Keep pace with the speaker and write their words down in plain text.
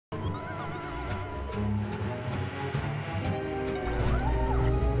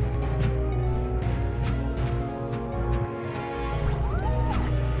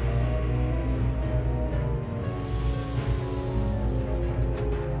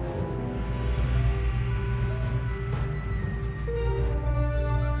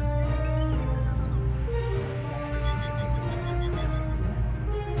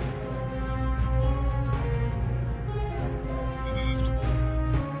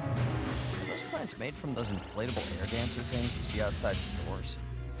why it's made from those inflatable air dancer things you see outside stores?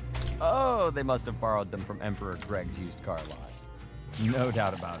 Oh, they must have borrowed them from Emperor Greg's used car lot. No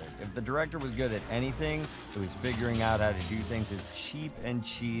doubt about it. If the director was good at anything, it was figuring out how to do things as cheap and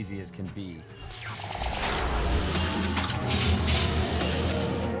cheesy as can be.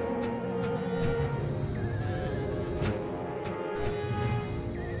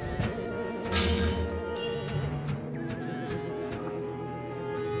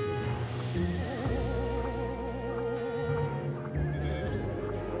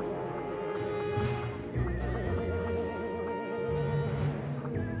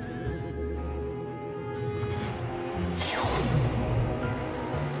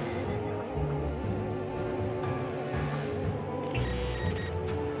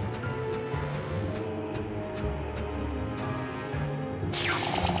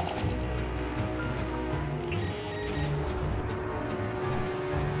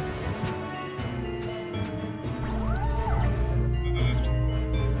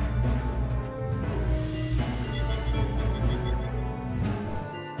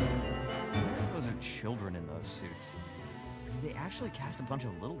 Children in those suits. Or did they actually cast a bunch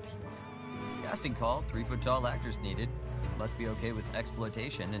of little people? Casting call, 3-foot-tall actors needed. Must be okay with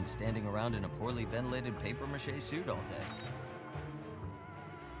exploitation and standing around in a poorly ventilated papier-mâché suit all day.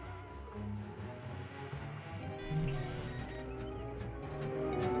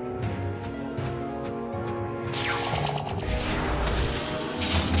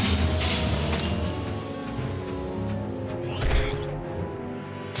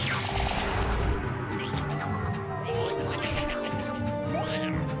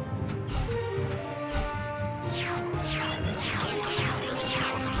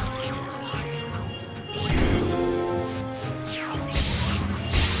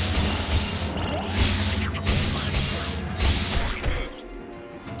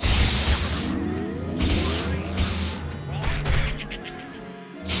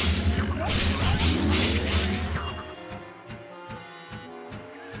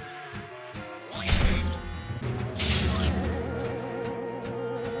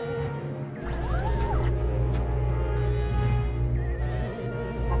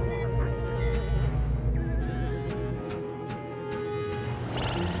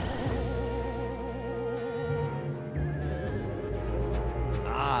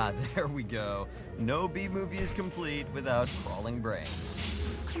 There we go. No B-movie is complete without crawling brains.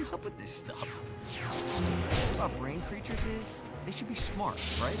 Who comes up with this stuff? What about brain creatures is, they should be smart,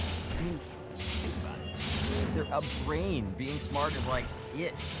 right? I mean, think about it. They're a brain. Being smart is like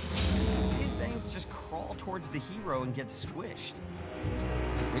it. These things just crawl towards the hero and get squished.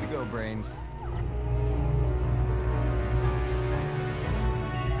 Way to go, brains.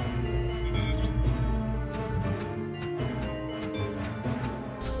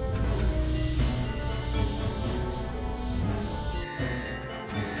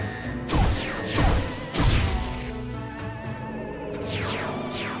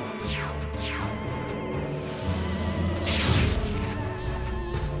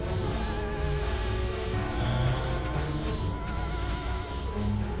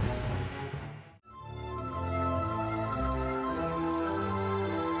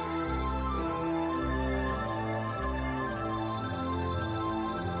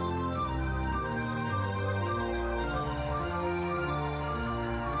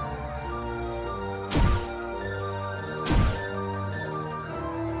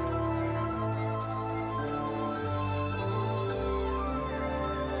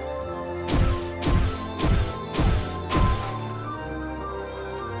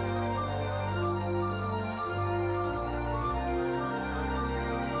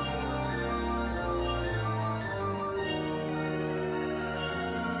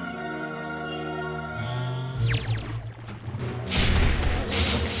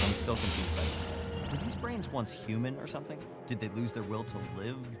 Still confused by these things. Were these brains once human or something? Did they lose their will to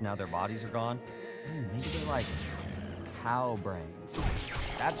live now their bodies are gone? Maybe they're like cow brains.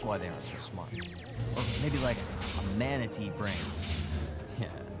 That's why they aren't so smart. Or maybe like a manatee brain. Yeah,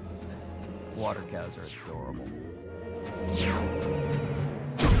 water cows are adorable.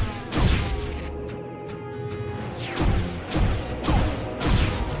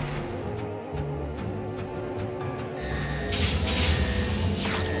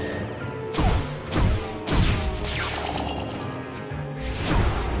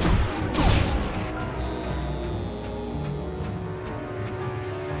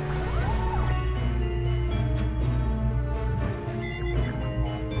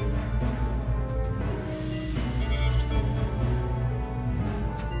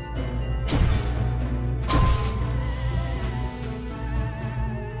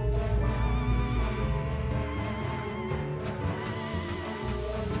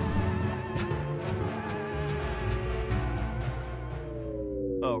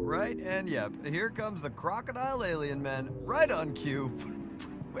 And yep, here comes the crocodile alien men, right on cue.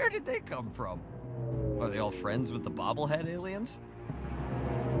 Where did they come from? Are they all friends with the bobblehead aliens?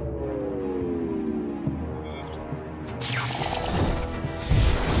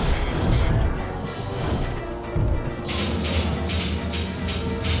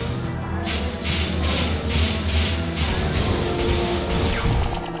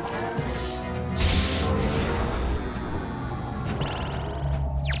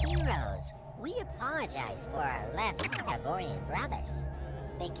 Apologize for our less Ivorian brothers.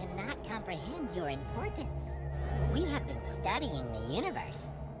 They cannot comprehend your importance. We have been studying the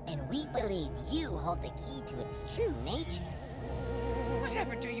universe, and we believe you hold the key to its true nature.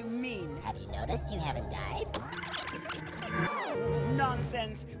 Whatever do you mean? Have you noticed you haven't died?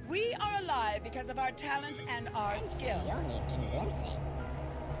 Nonsense. We are alive because of our talents and our So skill. you'll need convincing.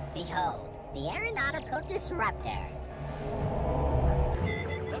 Behold, the aeronautical disruptor.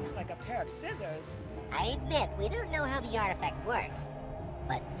 Looks like a pair of scissors. I admit, we don't know how the artifact works,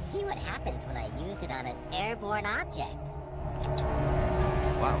 but see what happens when I use it on an airborne object.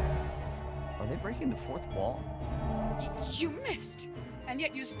 Wow. Are they breaking the fourth wall? You missed, and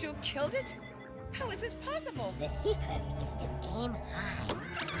yet you still killed it? How is this possible? The secret is to aim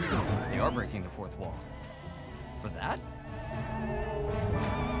high. They are breaking the fourth wall. For that?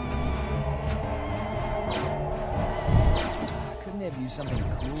 Couldn't they have used something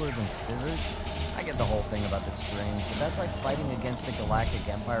cooler than scissors? I get the whole thing about the strings, but that's like fighting against the Galactic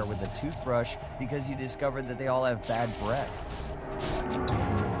Empire with a toothbrush because you discovered that they all have bad breath.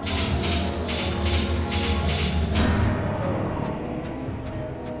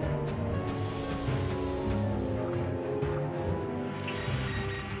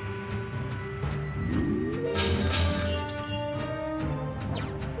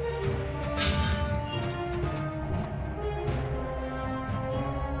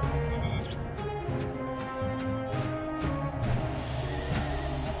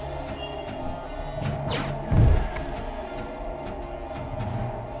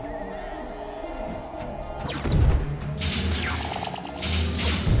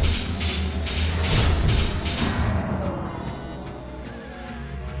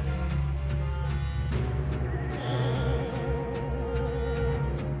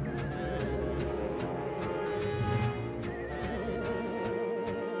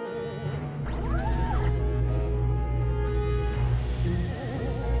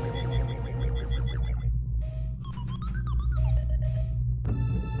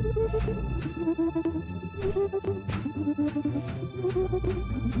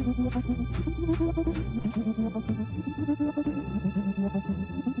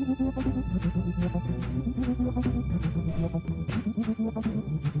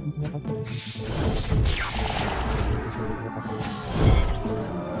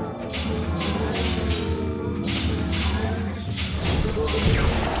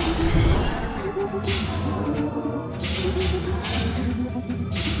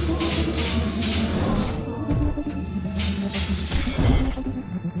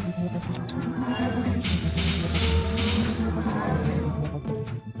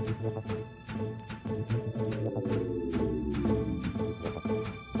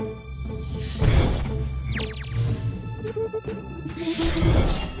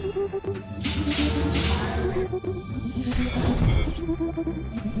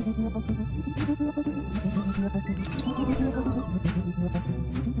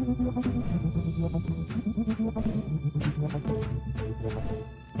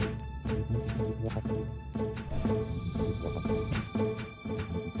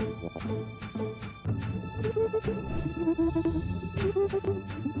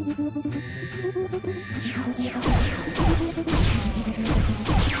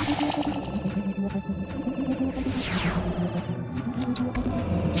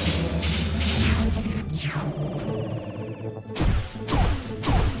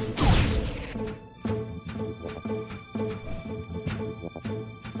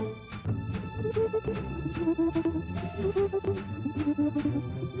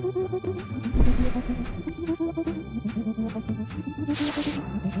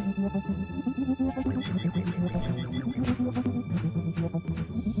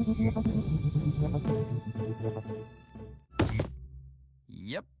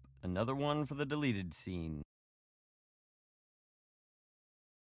 Yep, another one for the deleted scene.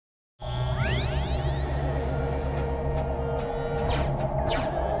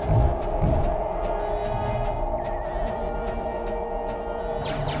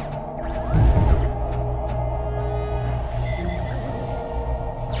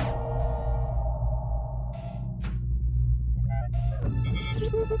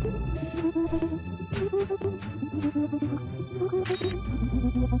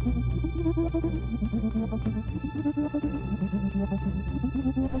 Have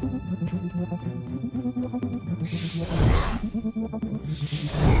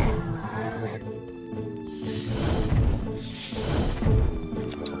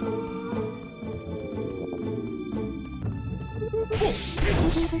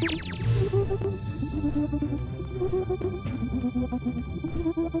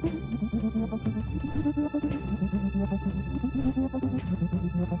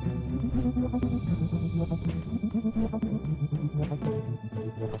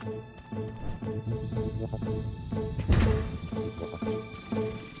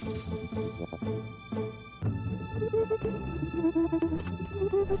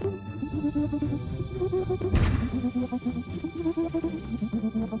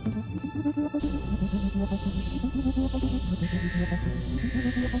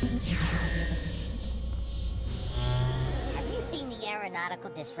you seen the aeronautical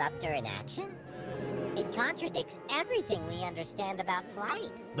disruptor in action? It contradicts everything we understand about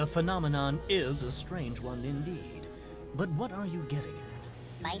flight. The phenomenon is a strange one indeed. But what are you getting at?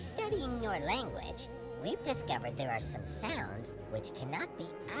 By studying your language, we've discovered there are some sounds which cannot be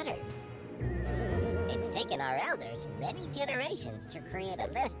uttered. It's taken our elders many generations to create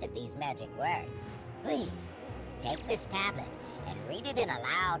a list of these magic words. Please, take this tablet and read it in a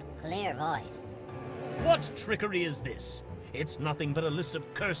loud, clear voice. What trickery is this? It's nothing but a list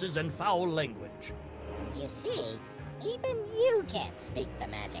of curses and foul language. You see, even you can't speak the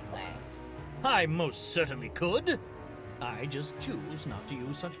magic words. I most certainly could. I just choose not to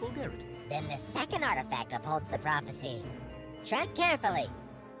use such vulgarity. Then the second artifact upholds the prophecy. Tread carefully.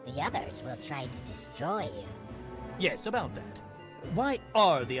 The others will try to destroy you. Yes, about that. Why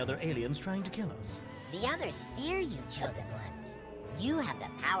are the other aliens trying to kill us? The others fear you, chosen ones. You have the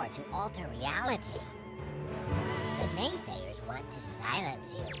power to alter reality. The naysayers want to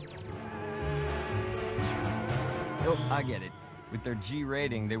silence you. Oh, I get it. With their G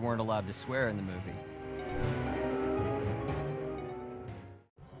rating, they weren't allowed to swear in the movie.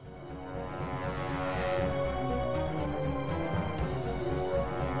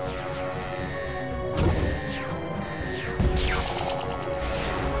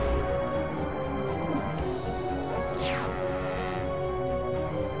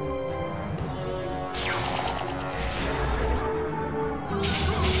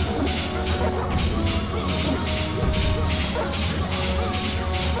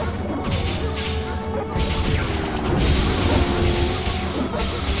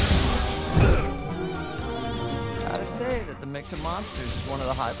 The mix of monsters is one of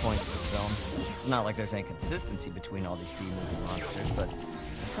the high points of the film. It's not like there's any consistency between all these B-movie monsters, but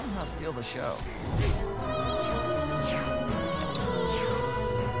they somehow steal the show.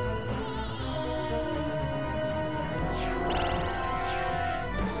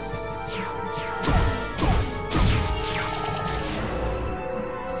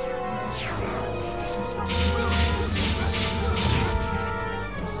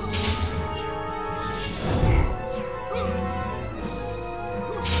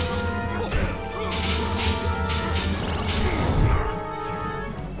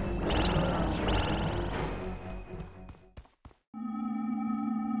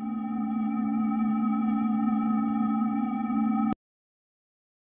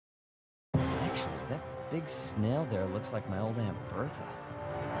 Big snail there looks like my old Aunt Bertha.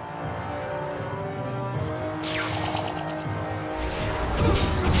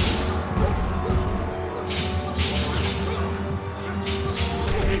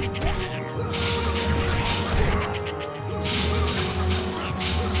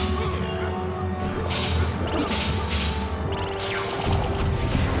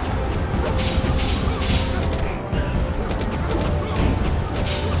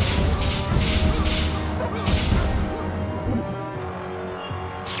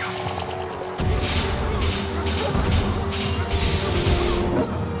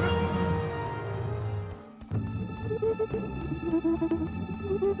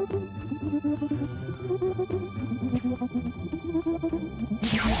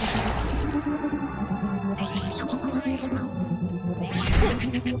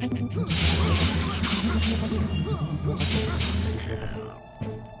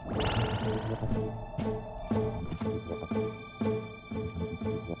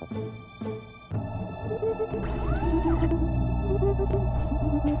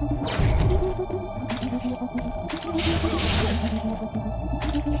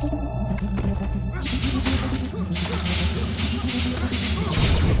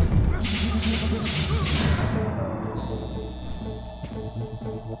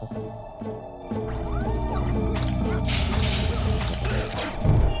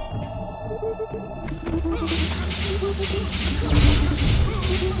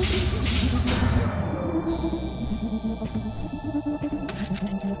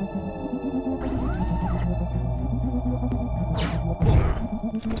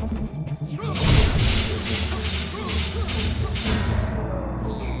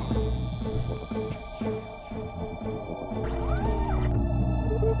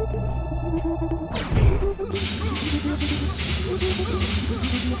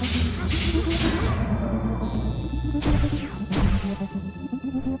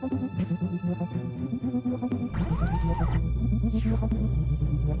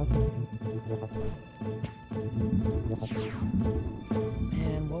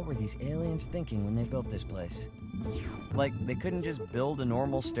 Man, what were these aliens thinking when they built this place? Like, they couldn't just build a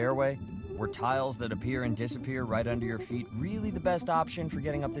normal stairway? Were tiles that appear and disappear right under your feet really the best option for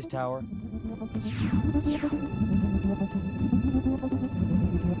getting up this tower?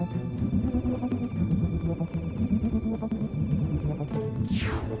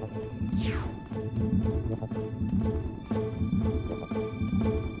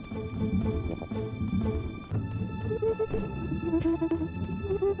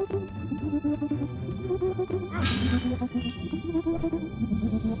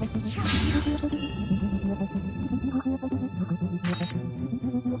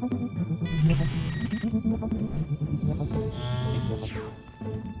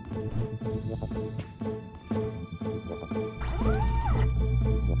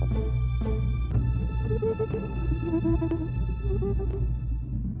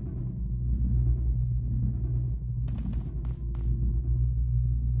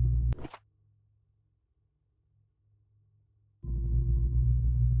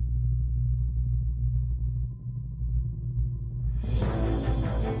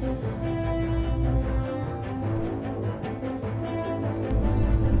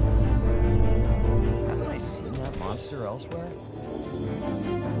 Haven't I seen that monster elsewhere?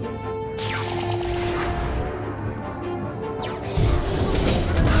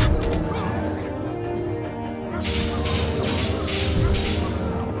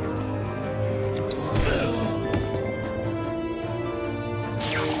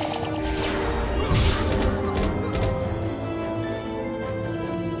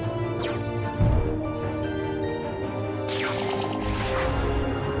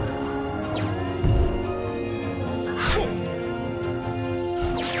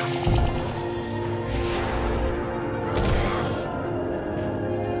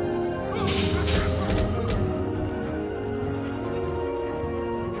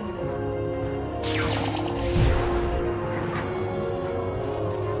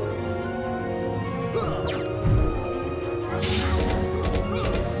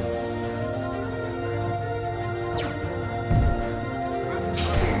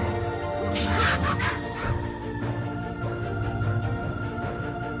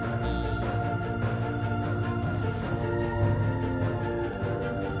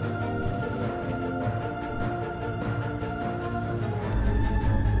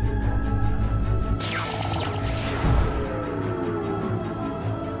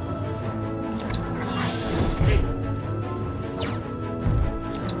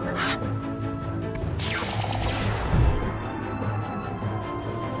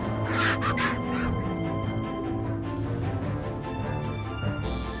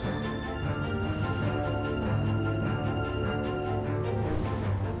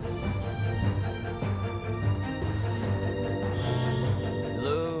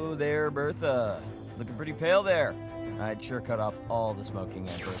 Bertha. Looking pretty pale there. I'd sure cut off all the smoking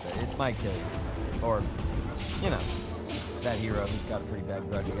at Bertha. It might kill you. Or, you know, that hero who's got a pretty bad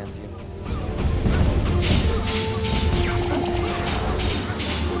grudge against you.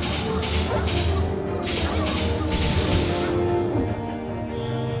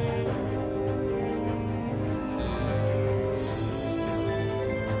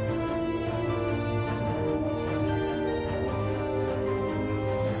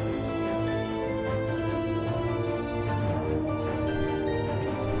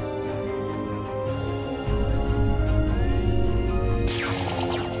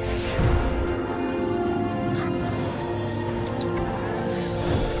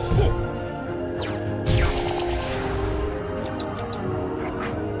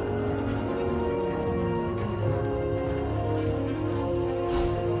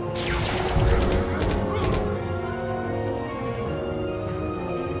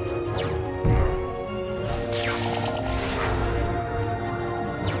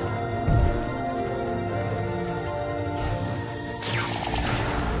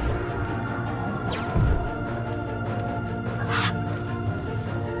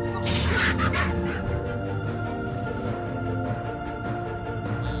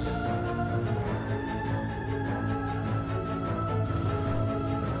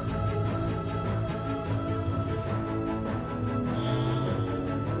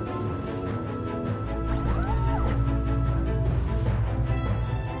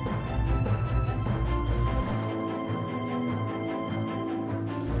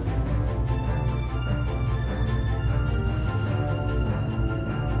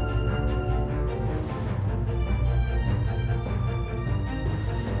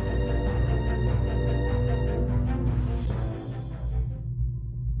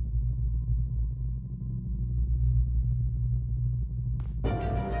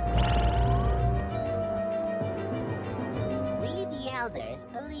 Elders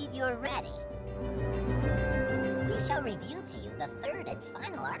believe you're ready. We shall reveal to you the third and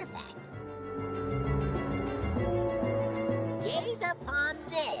final artifact. Gaze upon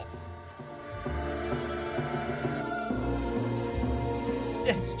this.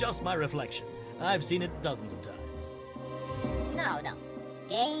 It's just my reflection. I've seen it dozens of times. No.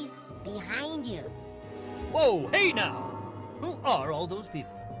 Gaze behind you. Whoa, hey now! Who are all those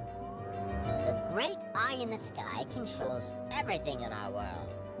people? The great eye in the sky controls everything in our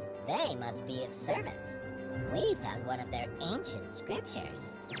world. They must be its servants. We found one of their ancient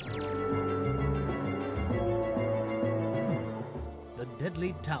scriptures. The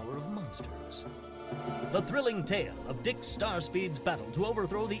Deadly Tower of Monsters. The thrilling tale of Dick Starspeed's battle to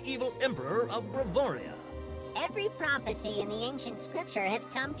overthrow the evil Emperor of Gravoria. Every prophecy in the ancient scripture has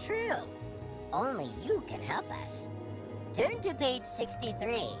come true. Only you can help us. Turn to page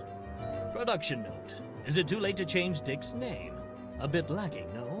 63. Production note. Is it too late to change Dick's name? A bit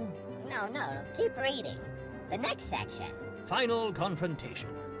lacking, no? No. Keep reading. The next section. Final confrontation.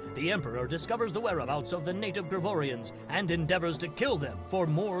 The Emperor discovers the whereabouts of the native Gravorians and endeavors to kill them for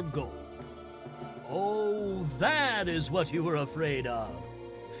more gold. Oh, that is what you were afraid of.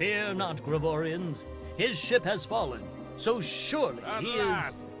 Fear not, Gravorians. His ship has fallen, so surely At he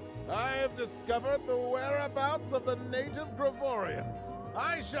last, is... I have discovered the whereabouts of the native Gravorians.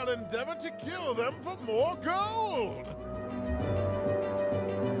 I shall endeavor to kill them for more gold!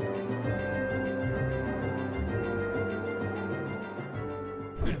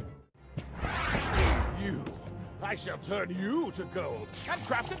 I shall turn you to gold and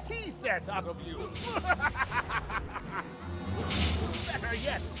craft a tea set out of you! Better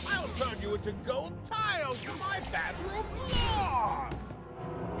yet, I'll turn you into gold tiles for my bathroom floor!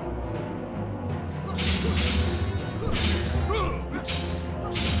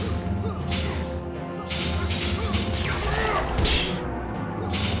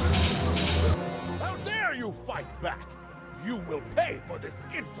 How dare you fight back? You will pay for this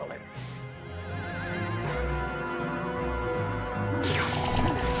insolence!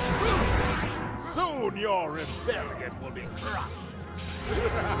 Soon your rebellion will be crushed!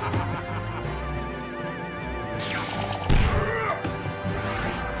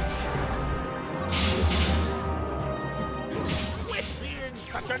 Quit being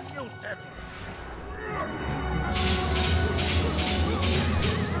such a nuisance!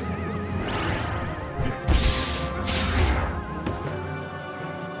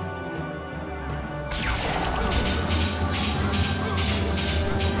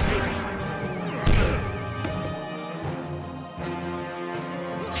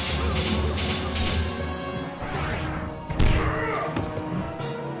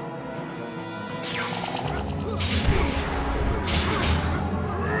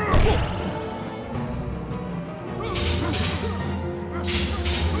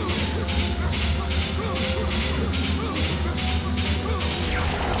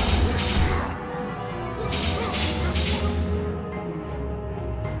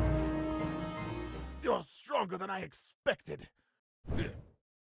 You're stronger than I expected.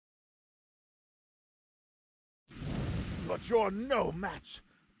 But you're no match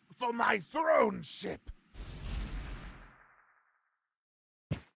for my throne ship.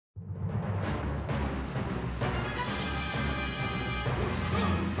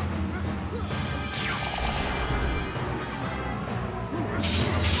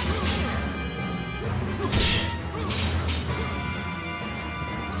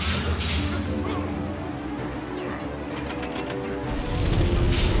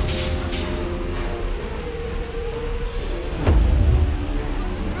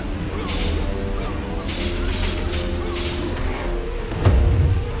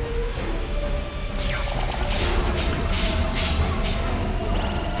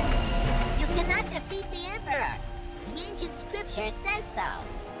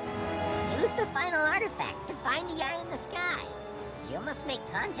 You must make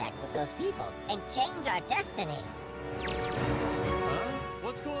contact with those people and change our destiny. Huh?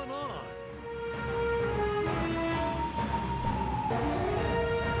 What's going on?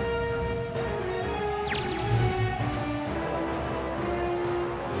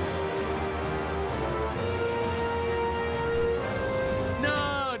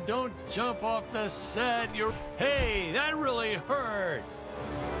 No, don't jump off the set. You're... Hey, that really hurt.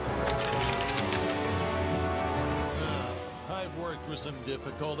 I've worked with some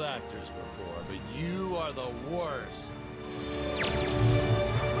difficult actors before, but you are the worst.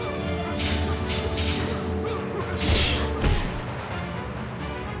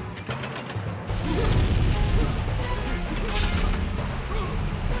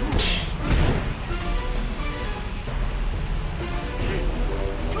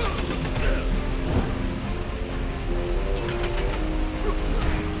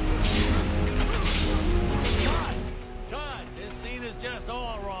 Just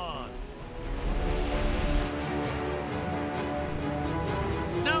all wrong.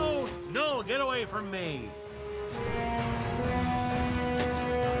 No, no, get away from me.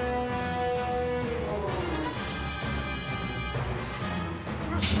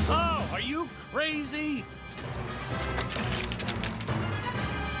 Oh, are you crazy?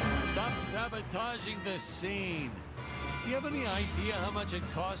 Stop sabotaging the scene. Do you have any idea how much it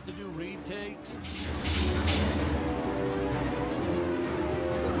costs to do retakes?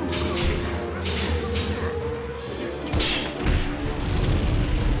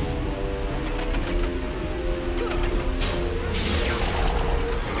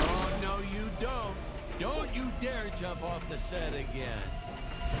 Don't you dare jump off the set again.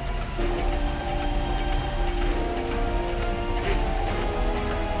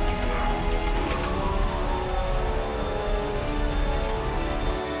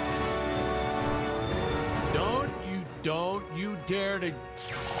 Don't you dare to...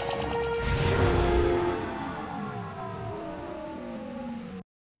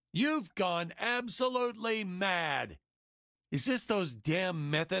 You've gone absolutely mad. Is this those damn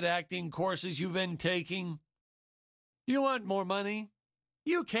method acting courses you've been taking? You want more money?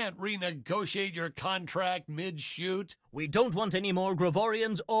 You can't renegotiate your contract mid-shoot. We don't want any more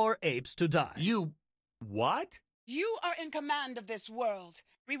Gravorians or apes to die. You... what? You are in command of this world.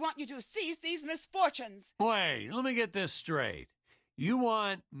 We want you to cease these misfortunes. Wait, let me get this straight. You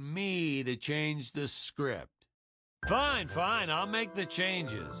want me to change the script. Fine, fine, I'll make the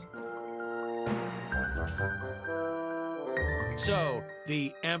changes. So,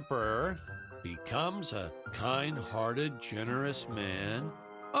 the Emperor becomes a kind-hearted, generous man.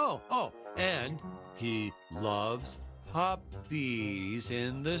 Oh, and he loves puppies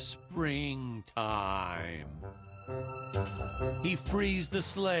in the springtime. He frees the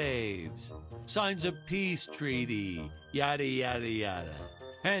slaves, signs a peace treaty, yada, yada, yada.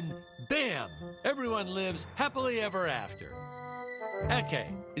 And bam! Everyone lives happily ever after. Okay,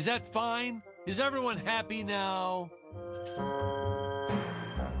 is that fine? Is everyone happy now?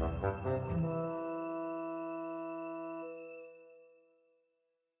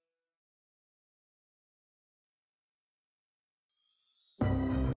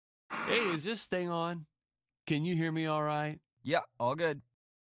 Hey, is this thing on? Can you hear me all right? Yeah, all good.